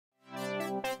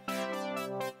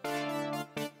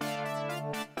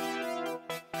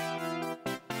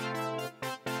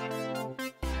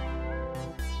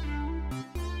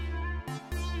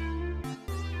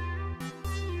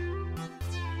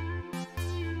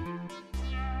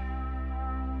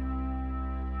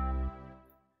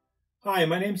Hi,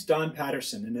 my name is Don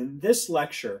Patterson, and in this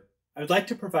lecture, I would like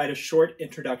to provide a short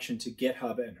introduction to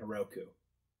Github and Heroku.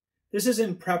 This is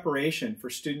in preparation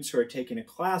for students who are taking a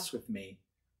class with me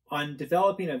on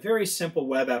developing a very simple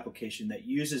web application that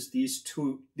uses these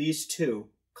two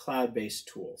cloud-based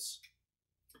tools.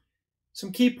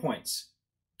 Some key points.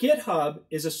 GitHub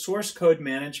is a source code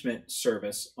management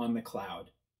service on the cloud,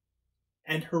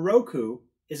 and Heroku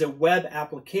is a web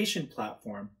application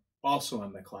platform also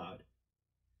on the cloud.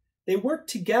 They work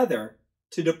together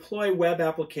to deploy web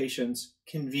applications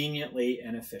conveniently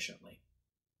and efficiently.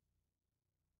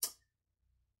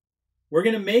 We're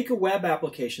going to make a web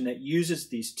application that uses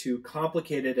these two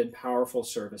complicated and powerful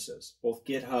services, both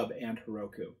GitHub and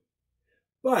Heroku.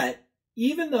 But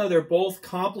even though they're both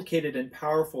complicated and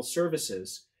powerful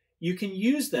services, you can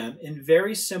use them in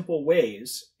very simple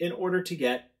ways in order to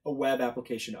get a web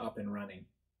application up and running.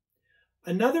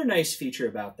 Another nice feature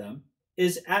about them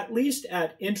is, at least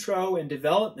at intro and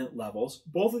development levels,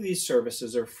 both of these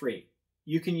services are free.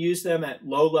 You can use them at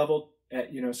low level,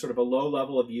 sort of a low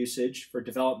level of usage for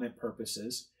development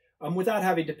purposes without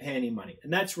having to pay any money.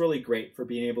 And that's really great for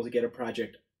being able to get a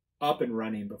project up and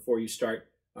running before you start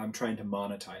trying to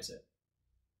monetize it.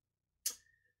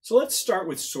 So let's start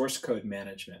with source code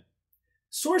management.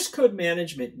 Source code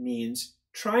management means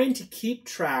trying to keep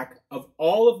track of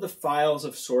all of the files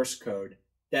of source code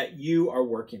that you are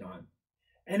working on.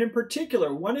 And in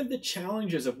particular, one of the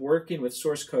challenges of working with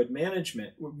source code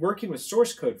management, working with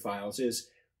source code files, is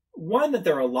one, that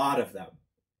there are a lot of them.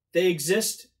 They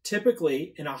exist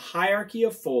typically in a hierarchy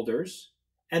of folders,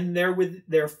 and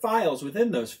they're files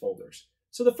within those folders.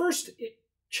 So the first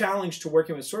challenge to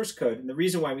working with source code, and the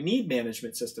reason why we need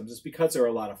management systems, is because there are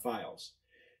a lot of files.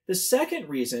 The second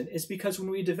reason is because when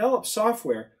we develop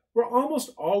software, we're almost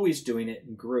always doing it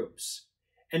in groups.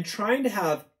 And trying to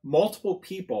have multiple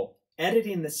people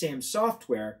editing the same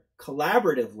software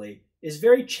collaboratively is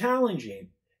very challenging,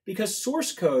 because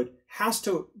source code has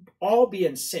to all be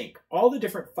in sync. All the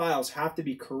different files have to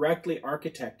be correctly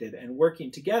architected and working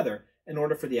together in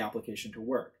order for the application to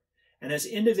work. And as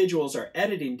individuals are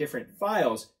editing different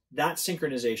files, that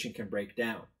synchronization can break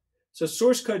down. So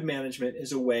source code management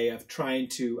is a way of trying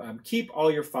to keep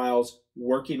all your files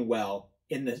working well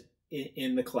in the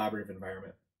collaborative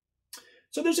environment.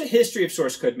 So there's a history of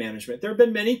source code management. There have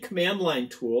been many command line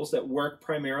tools that work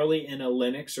primarily in a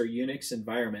Linux or Unix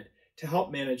environment to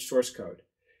help manage source code.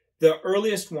 The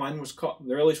earliest one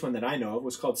that I know of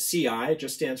was called CI. It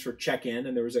just stands for check-in,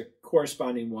 and there was a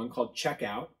corresponding one called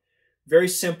checkout. Very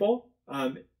simple,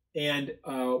 and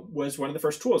was one of the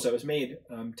first tools that was made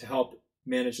to help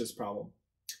manage this problem.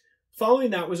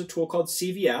 Following that was a tool called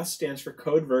CVS, stands for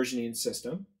Code Versioning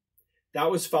System. That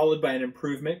was followed by an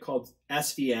improvement called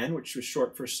SVN, which was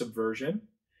short for Subversion.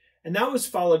 And that was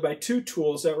followed by two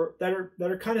tools that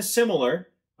are kind of similar,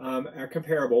 are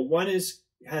comparable. One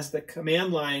has the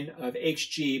command line of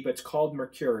HG, but it's called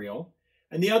Mercurial.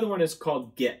 And the other one is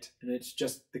called Git, and it's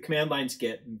just the command line's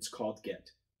Git, and it's called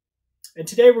Git. And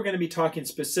today we're going to be talking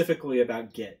specifically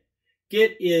about Git.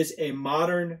 Git is a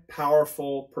modern,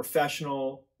 powerful,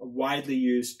 professional, widely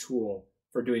used tool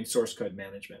for doing source code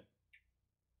management.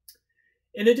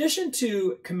 In addition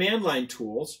to command line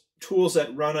tools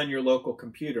that run on your local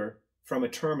computer from a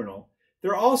terminal,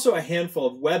 there are also a handful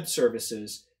of web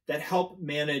services that help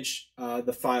manage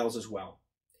the files as well.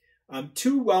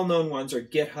 Two well-known ones are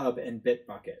GitHub and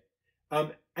Bitbucket.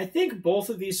 I think both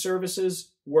of these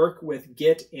services work with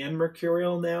Git and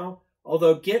Mercurial now,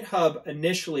 although GitHub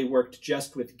initially worked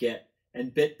just with Git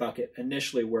and Bitbucket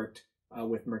initially worked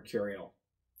with Mercurial.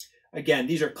 Again,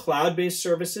 these are cloud-based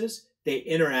services. They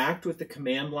interact with the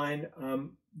command line,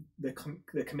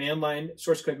 the command line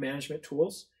source code management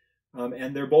tools,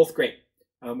 and they're both great.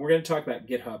 We're going to talk about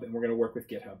GitHub, and we're going to work with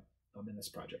GitHub in this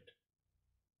project.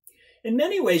 In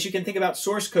many ways, you can think about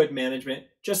source code management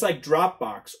just like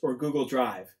Dropbox or Google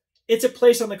Drive. It's a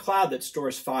place on the cloud that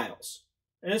stores files.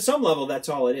 And at some level, that's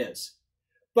all it is.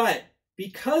 But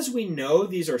because we know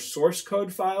these are source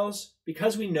code files,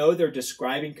 because we know they're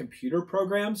describing computer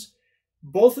programs,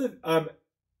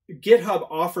 GitHub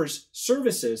offers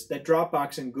services that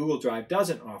Dropbox and Google Drive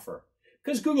doesn't offer.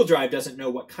 Because Google Drive doesn't know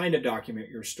what kind of document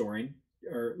you're storing,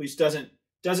 or at least doesn't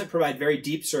provide very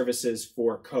deep services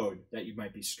for code that you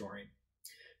might be storing.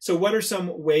 So what are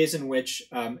some ways in which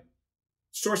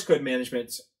source code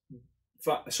management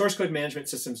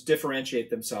systems differentiate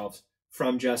themselves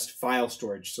from just file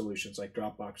storage solutions like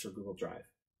Dropbox or Google Drive?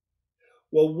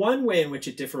 Well, one way in which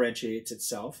it differentiates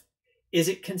itself is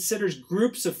it considers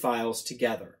groups of files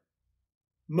together.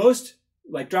 Most,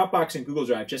 like Dropbox and Google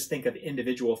Drive, just think of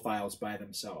individual files by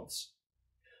themselves.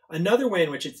 Another way in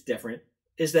which it's different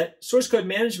is that source code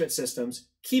management systems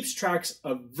keeps tracks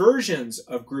of versions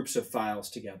of groups of files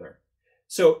together.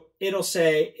 So it'll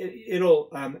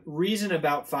reason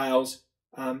about files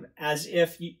as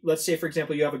if, let's say, for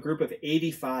example, you have a group of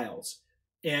 80 files,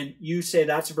 and you say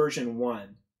that's version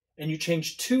 1, and you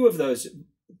change two of those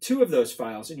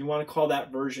files, and you want to call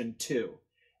that version 2.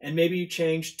 And maybe you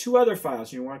change 2 other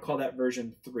files, and you want to call that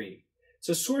version 3.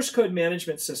 So source code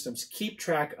management systems keep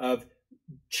track of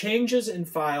changes in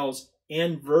files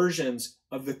and versions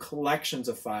of the collections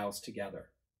of files together.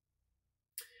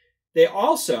 They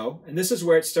also, and this is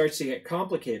where it starts to get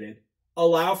complicated,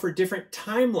 allow for different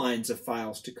timelines of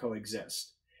files to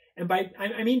coexist. And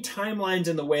I mean timelines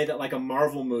in the way that like a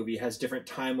Marvel movie has different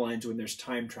timelines when there's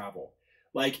time travel.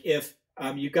 Like if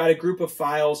you've got a group of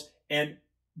files and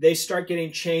they start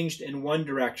getting changed in one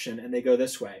direction and they go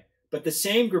this way, but the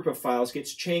same group of files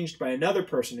gets changed by another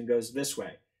person and goes this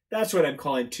way. That's what I'm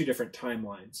calling 2 different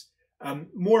timelines.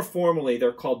 More formally,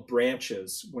 they're called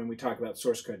branches when we talk about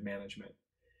source code management.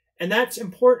 And that's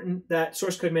important that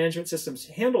source code management systems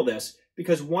handle this,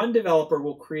 because one developer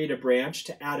will create a branch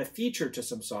to add a feature to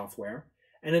some software,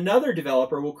 and another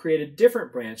developer will create a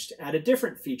different branch to add a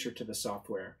different feature to the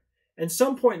software. And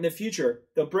some point in the future,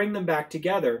 they'll bring them back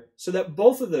together so that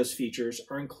both of those features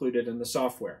are included in the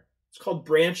software. It's called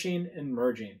branching and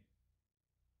merging.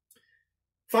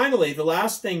 Finally, the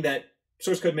last thing that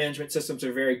source code management systems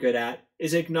are very good at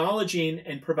is acknowledging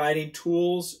and providing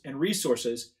tools and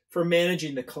resources for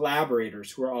managing the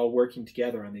collaborators who are all working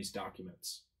together on these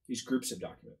documents, these groups of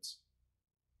documents.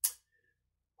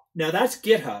 Now that's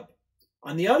GitHub.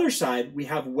 On the other side, we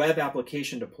have web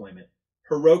application deployment.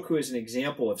 Heroku is an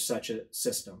example of such a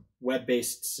system,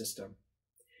 web-based system.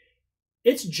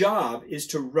 Its job is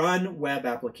to run web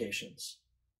applications.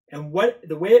 And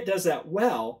the way it does that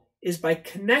well is by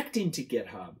connecting to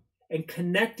GitHub and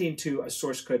connecting to a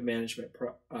source code management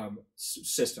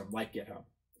system like GitHub.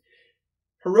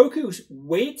 Heroku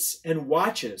waits and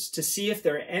watches to see if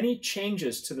there are any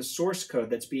changes to the source code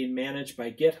that's being managed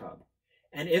by GitHub.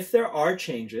 And if there are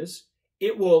changes,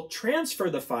 it will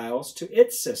transfer the files to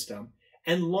its system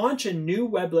and launch a new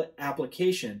web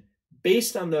application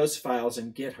based on those files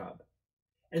in GitHub.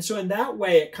 And so in that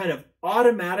way, it kind of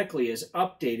automatically is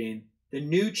updating the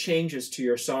new changes to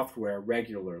your software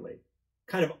regularly.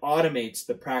 Kind of automates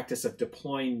the practice of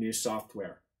deploying new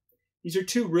software. These are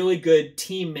 2 really good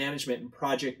team management and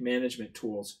project management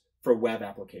tools for web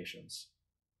applications.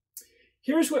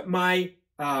 Here's what my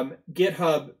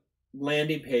GitHub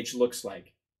landing page looks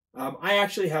like. I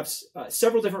actually have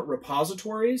several different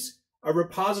repositories. A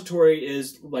repository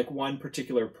is like one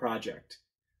particular project.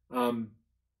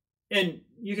 And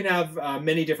you can have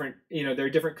many different, there are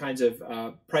different kinds of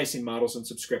pricing models and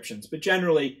subscriptions, but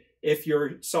generally, if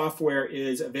your software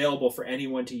is available for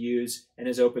anyone to use and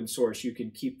is open source, you can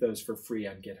keep those for free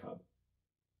on GitHub.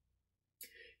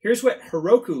 Here's what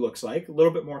Heroku looks like, a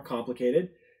little bit more complicated.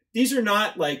 These are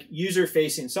not like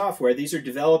user-facing software. These are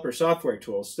developer software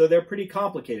tools, so they're pretty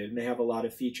complicated and they have a lot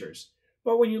of features.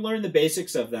 But when you learn the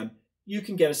basics of them, you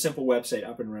can get a simple website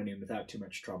up and running without too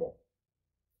much trouble.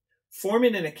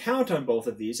 Forming an account on both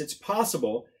of these, it's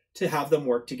possible to have them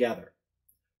work together.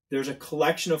 There's a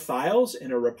collection of files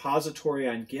in a repository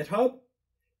on GitHub.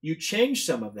 You change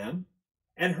some of them,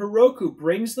 and Heroku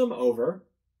brings them over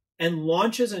and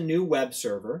launches a new web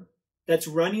server that's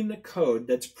running the code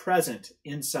that's present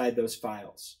inside those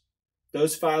files.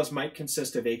 Those files might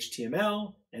consist of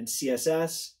HTML and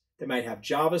CSS. They might have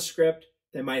JavaScript.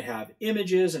 They might have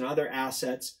images and other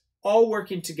assets, all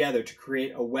working together to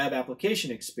create a web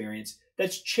application experience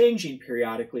that's changing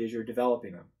periodically as you're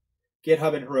developing them.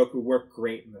 GitHub and Heroku work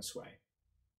great in this way.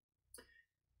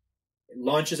 It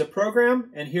launches a program,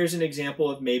 and here's an example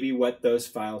of maybe what those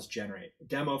files generate. A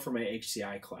demo for my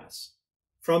HCI class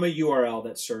from a URL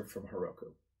that's served from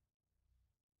Heroku.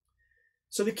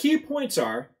 So the key points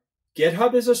are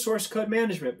GitHub is a source code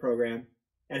management program,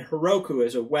 and Heroku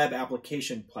is a web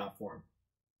application platform.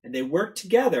 And they work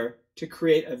together to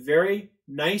create a very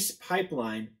nice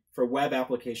pipeline for web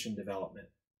application development.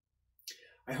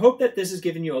 I hope that this has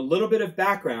given you a little bit of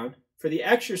background for the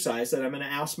exercise that I'm going to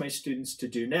ask my students to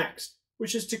do next,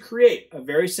 which is to create a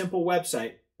very simple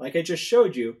website, like I just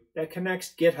showed you, that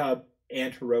connects GitHub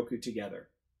and Heroku together.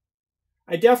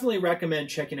 I definitely recommend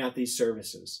checking out these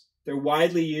services. They're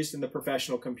widely used in the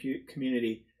professional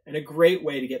community and a great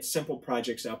way to get simple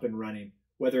projects up and running,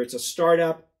 whether it's a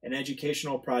startup, an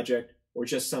educational project, or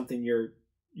just something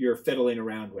you're fiddling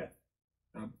around with.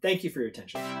 Thank you for your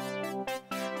attention.